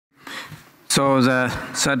So the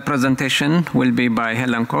third presentation will be by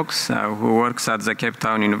Helen Cox, who works at the Cape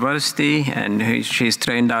Town University, and she's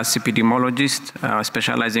trained as epidemiologist,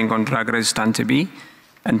 specializing on drug-resistant TB.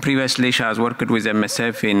 And previously, she has worked with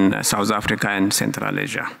MSF in South Africa and Central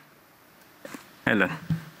Asia. Helen.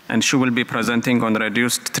 And she will be presenting on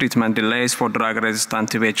reduced treatment delays for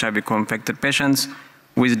drug-resistant TB HIV co-infected patients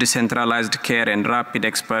with decentralized care and rapid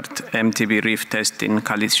Xpert MTB RIF test in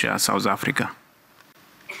Khayelitsha, South Africa.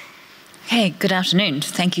 Hey, good afternoon.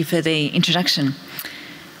 Thank you for the introduction.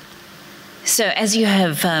 So as you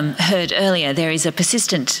have heard earlier, there is a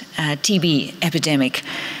persistent TB epidemic.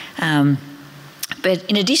 But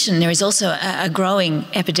in addition, there is also a growing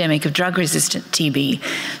epidemic of drug-resistant TB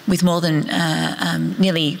with more than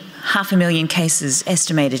nearly 500,000 cases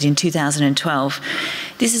estimated in 2012.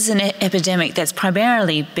 This is an epidemic that's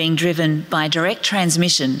primarily being driven by direct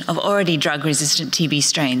transmission of already drug-resistant TB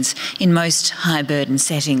strains in most high-burden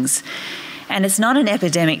settings. And it's not an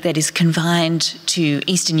epidemic that is confined to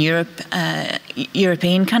Eastern Europe,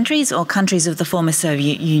 European countries or countries of the former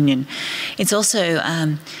Soviet Union. It's also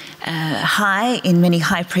high in many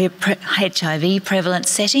high HIV prevalent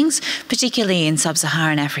settings, particularly in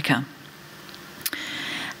sub-Saharan Africa.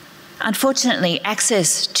 Unfortunately,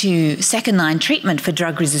 access to second-line treatment for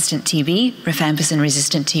drug-resistant TB,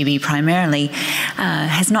 rifampicin-resistant TB primarily,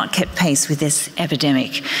 has not kept pace with this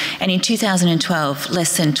epidemic. And in 2012,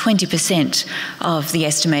 less than 20% of the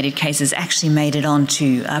estimated cases actually made it on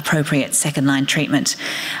to appropriate second-line treatment,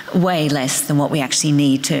 way less than what we actually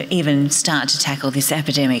need to even start to tackle this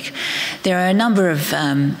epidemic. There are a number of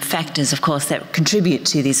factors, of course, that contribute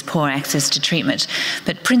to this poor access to treatment,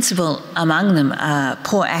 but principal among them are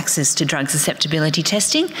poor access to drug susceptibility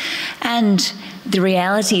testing and the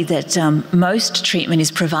reality that most treatment is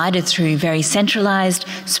provided through very centralized,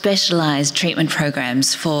 specialized treatment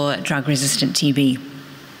programs for drug-resistant TB.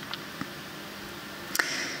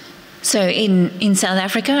 So in South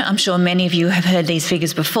Africa, I'm sure many of you have heard these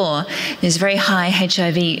figures before, there's very high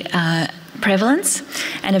HIV prevalence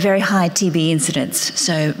and a very high TB incidence.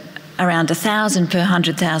 So around 1,000 per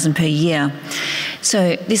 100,000 per year.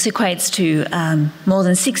 So this equates to more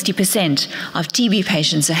than 60% of TB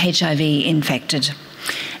patients are HIV infected.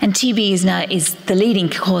 And TB is the leading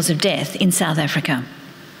cause of death in South Africa.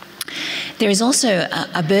 There is also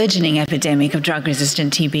a burgeoning epidemic of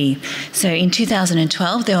drug-resistant TB. So in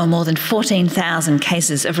 2012, there were more than 14,000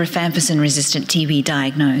 cases of rifampicin-resistant TB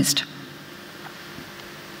diagnosed.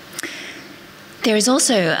 There is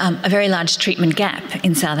also a very large treatment gap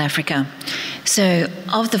in South Africa. So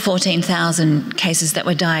of the 14,000 cases that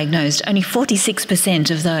were diagnosed, only 46%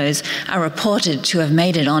 of those are reported to have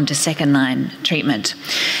made it on to second-line treatment.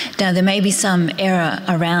 Now, there may be some error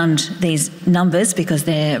around these numbers because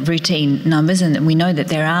they're routine numbers, and we know that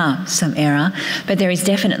there are some error, but there is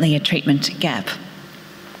definitely a treatment gap.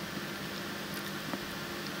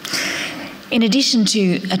 In addition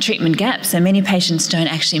to a treatment gap, so many patients don't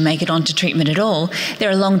actually make it onto treatment at all, there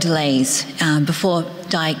are long delays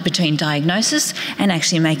between diagnosis and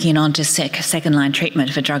actually making it onto second-line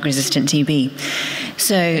treatment for drug-resistant TB.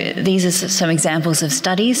 So these are some examples of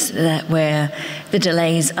studies where the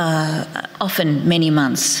delays are often many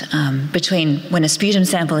months between when a sputum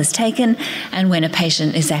sample is taken and when a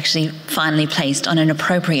patient is actually finally placed on an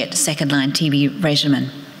appropriate second-line TB regimen.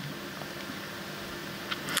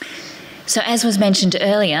 So as was mentioned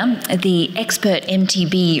earlier, the Xpert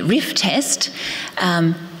MTB RIF test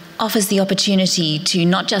offers the opportunity to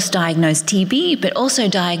not just diagnose TB, but also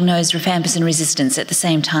diagnose rifampicin resistance at the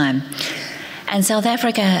same time. And South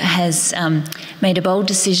Africa has made a bold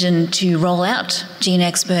decision to roll out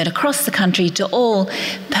GeneXpert across the country to all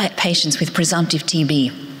patients with presumptive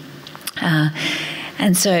TB.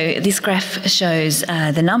 And so this graph shows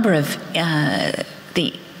the number of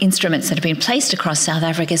the instruments that have been placed across South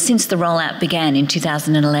Africa since the rollout began in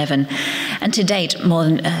 2011. And to date, more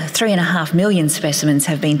than 3.5 million specimens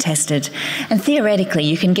have been tested. And theoretically,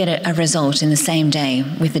 you can get a result in the same day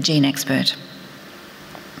with the GeneXpert.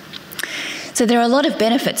 So there are a lot of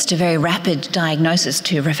benefits to very rapid diagnosis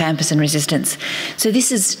to rifampicin resistance. So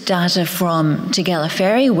this is data from Tugela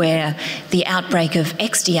Ferry, where the outbreak of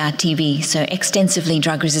XDR-TB, so extensively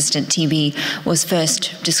drug-resistant TB, was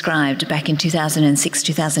first described back in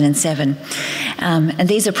 2006-2007. And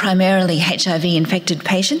these are primarily HIV-infected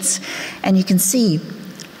patients. And you can see,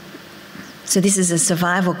 so this is a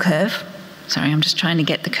survival curve. Sorry, I'm just trying to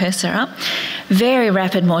get the cursor up. Very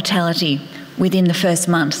rapid mortality within the first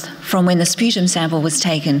month from when the sputum sample was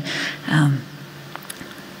taken.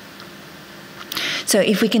 So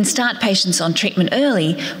if we can start patients on treatment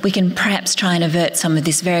early, we can perhaps try and avert some of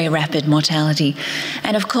this very rapid mortality.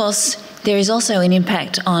 And of course, there is also an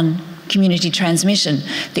impact on community transmission.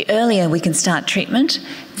 The earlier we can start treatment,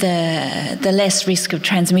 the less risk of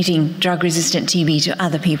transmitting drug-resistant TB to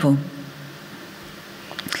other people.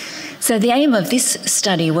 So the aim of this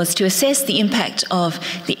study was to assess the impact of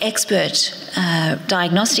the Xpert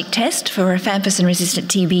diagnostic test for rifampicin-resistant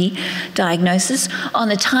TB diagnosis on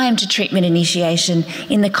the time to treatment initiation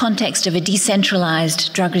in the context of a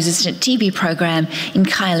decentralised drug-resistant TB program in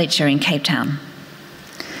Khayelitsha in Cape Town.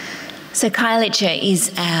 So Khayelitsha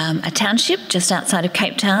is a township just outside of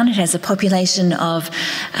Cape Town. It has a population of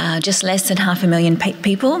just less than 500,000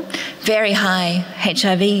 people, very high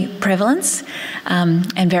HIV prevalence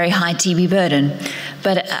and very high TB burden,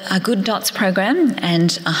 but a good DOTS program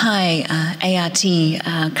and a high ART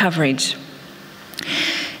coverage.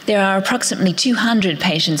 There are approximately 200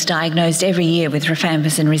 patients diagnosed every year with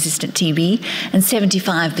rifampicin-resistant TB, and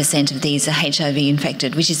 75% of these are HIV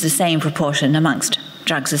infected, which is the same proportion amongst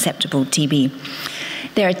drug-susceptible TB.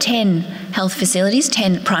 There are 10 health facilities,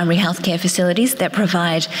 10 primary healthcare facilities that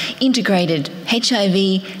provide integrated HIV,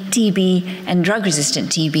 TB and drug-resistant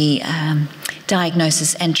TB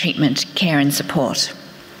diagnosis and treatment, care and support.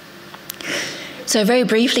 So very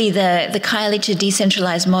briefly, the Khayelitsha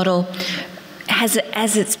decentralised model has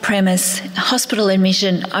as its premise hospital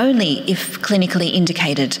admission only if clinically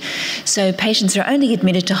indicated. So patients are only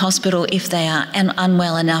admitted to hospital if they are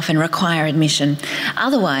unwell enough and require admission.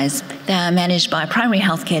 Otherwise, they are managed by primary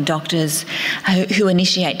healthcare doctors who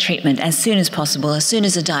initiate treatment as soon as possible, as soon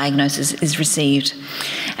as a diagnosis is received.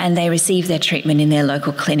 And they receive their treatment in their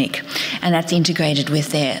local clinic. And that's integrated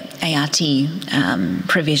with their ART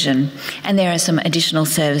provision. And there are some additional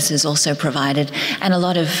services also provided and a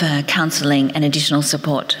lot of counselling and additional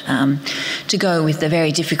support to go with the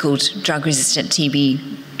very difficult drug-resistant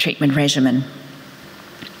TB treatment regimen.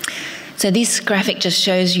 So this graphic just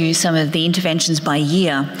shows you some of the interventions by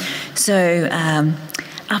year. So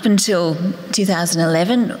up until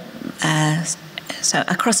 2011, so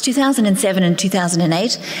across 2007 and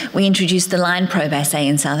 2008, we introduced the line probe assay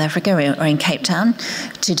in South Africa or in Cape Town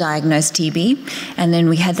to diagnose TB. And then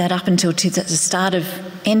we had that up until the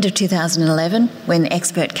end of 2011 when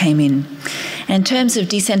Xpert came in. And in terms of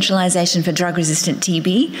decentralisation for drug-resistant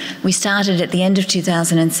TB, we started at the end of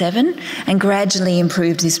 2007 and gradually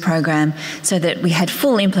improved this program so that we had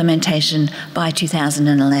full implementation by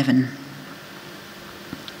 2011.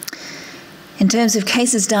 In terms of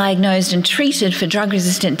cases diagnosed and treated for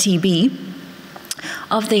drug-resistant TB,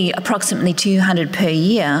 of the approximately 200 per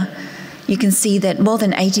year, you can see that more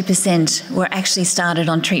than 80% were actually started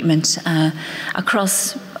on treatment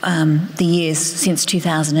across the years since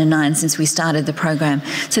 2009, since we started the program.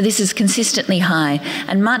 So this is consistently high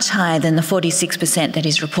and much higher than the 46% that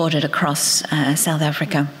is reported across South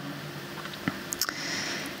Africa.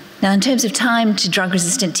 Now, in terms of time to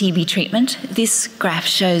drug-resistant TB treatment, this graph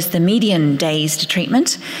shows the median days to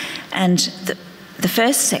treatment, and the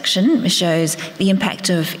first section shows the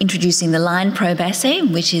impact of introducing the line probe assay,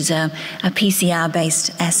 which is a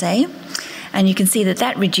PCR-based assay, and you can see that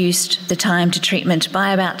that reduced the time to treatment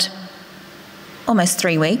by about almost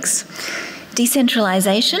 3 weeks.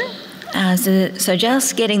 Decentralisation, so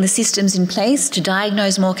just getting the systems in place to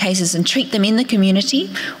diagnose more cases and treat them in the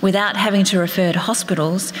community without having to refer to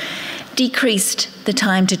hospitals, decreased the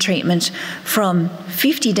time to treatment from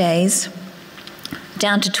 50 days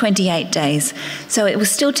down to 28 days. So it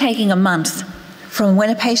was still taking a month from when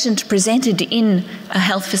a patient presented in a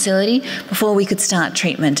health facility before we could start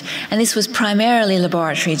treatment. And this was primarily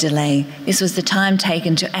laboratory delay. This was the time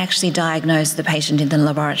taken to actually diagnose the patient in the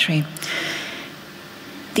laboratory.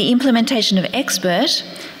 The implementation of Xpert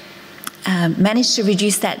managed to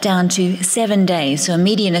reduce that down to 7 days, so a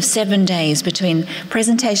median of 7 days between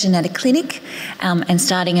presentation at a clinic and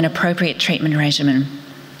starting an appropriate treatment regimen.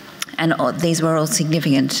 And these were all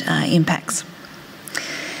significant impacts.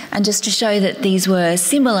 And just to show that these were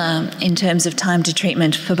similar in terms of time to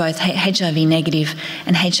treatment for both HIV negative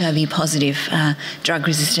and HIV positive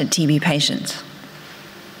drug-resistant TB patients.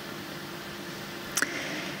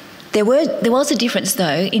 There was a difference,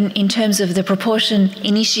 though, in terms of the proportion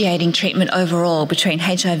initiating treatment overall between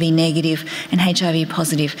HIV negative and HIV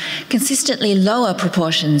positive. Consistently lower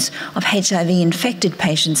proportions of HIV-infected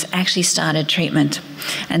patients actually started treatment,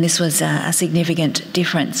 and this was a significant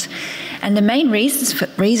difference. And the main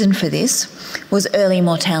reason for this was early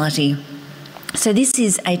mortality. So this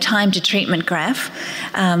is a time to treatment graph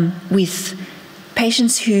with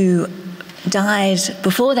patients who died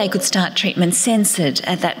before they could start treatment censored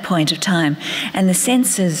at that point of time. And the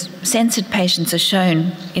censored patients are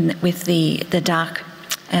shown with the dark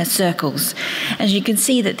circles. As you can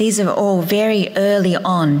see that these are all very early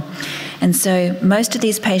on. And so most of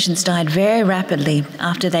these patients died very rapidly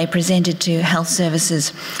after they presented to health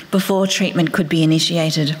services before treatment could be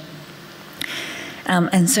initiated.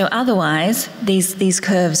 And so otherwise, these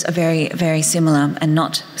curves are very, very similar and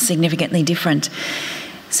not significantly different.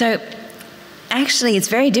 So actually, it's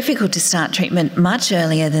very difficult to start treatment much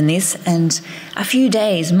earlier than this, and a few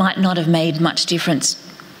days might not have made much difference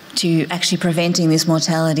to actually preventing this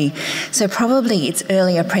mortality. So probably it's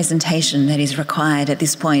earlier presentation that is required at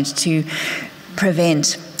this point to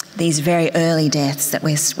prevent these very early deaths that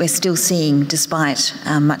we're still seeing despite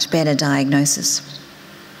much better diagnosis.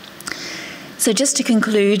 So just to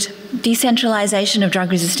conclude, decentralisation of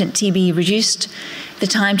drug-resistant TB reduced the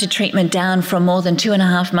time to treatment down from more than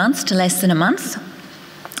 2.5 months to less than a month.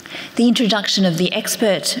 The introduction of the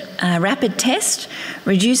Xpert rapid test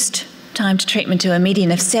reduced time to treatment to a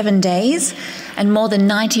median of 7 days, and more than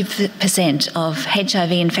 90% of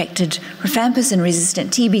HIV-infected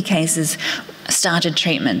rifampicin-resistant TB cases started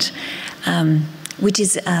treatment, which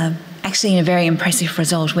is actually a very impressive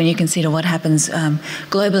result when you consider what happens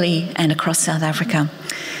globally and across South Africa.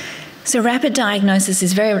 So rapid diagnosis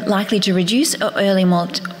is very likely to reduce early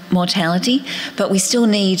mortality, but we still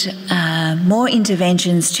need more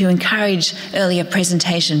interventions to encourage earlier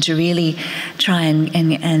presentation to really try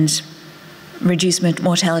and reduce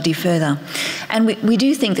mortality further. And we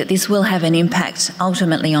do think that this will have an impact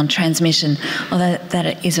ultimately on transmission, although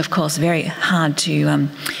that is of course very hard to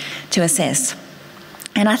assess.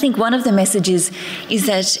 And I think one of the messages is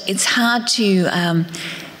that it's hard to,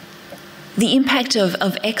 the impact of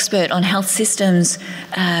Xpert on health systems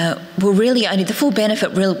will really only, the full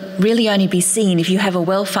benefit will really only be seen if you have a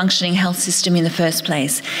well-functioning health system in the first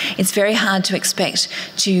place. It's very hard to expect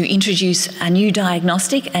to introduce a new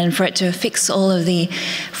diagnostic and for it to fix all of the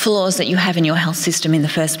flaws that you have in your health system in the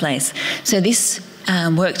first place. So this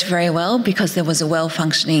worked very well because there was a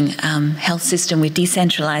well-functioning health system with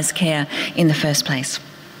decentralised care in the first place.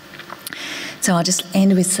 So I'll just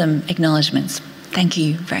end with some acknowledgements. Thank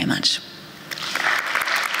you very much.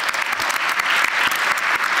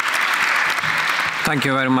 Thank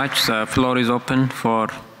you very much. The floor is open for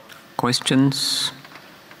questions,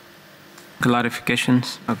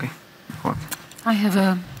 clarifications. Okay. I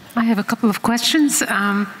have a couple of questions.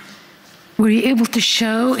 Were you able to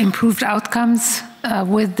show improved outcomes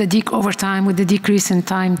with the over time, with the decrease in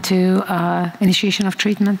time to initiation of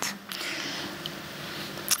treatment?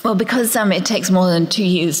 Well, because it takes more than 2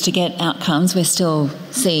 years to get outcomes, we're still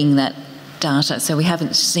seeing that data, so we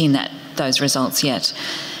haven't seen those results yet.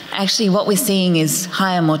 Actually, what we're seeing is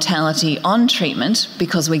higher mortality on treatment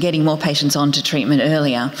because we're getting more patients onto treatment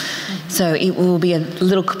earlier. Mm-hmm. So it will be a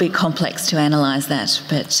little bit complex to analyse that,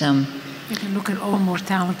 but... you can look at all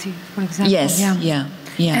mortality, for example. Yes, yeah.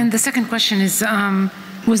 And the second question is,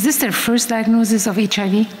 was this their first diagnosis of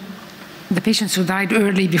HIV? The patients who died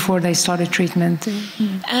early before they started treatment?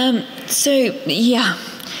 So, yeah,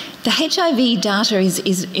 the HIV data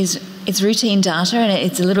is routine data and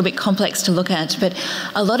it's a little bit complex to look at, but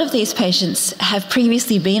a lot of these patients have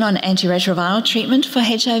previously been on antiretroviral treatment for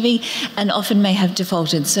HIV and often may have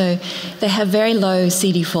defaulted. So they have very low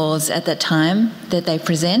CD4s at that time that they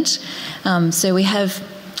present. So we have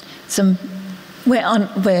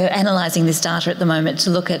we're analysing this data at the moment to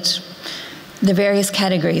look at the various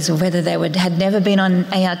categories of whether they had never been on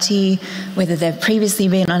ART, whether they've previously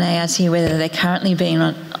been on ART, whether they're currently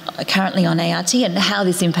on ART, and how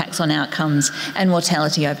this impacts on outcomes and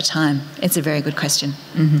mortality over time. It's a very good question.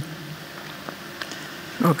 Mm-hmm.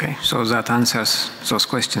 Okay, so that answers those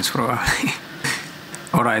questions probably.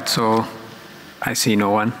 All right, so I see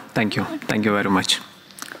no one. Thank you. Thank you very much.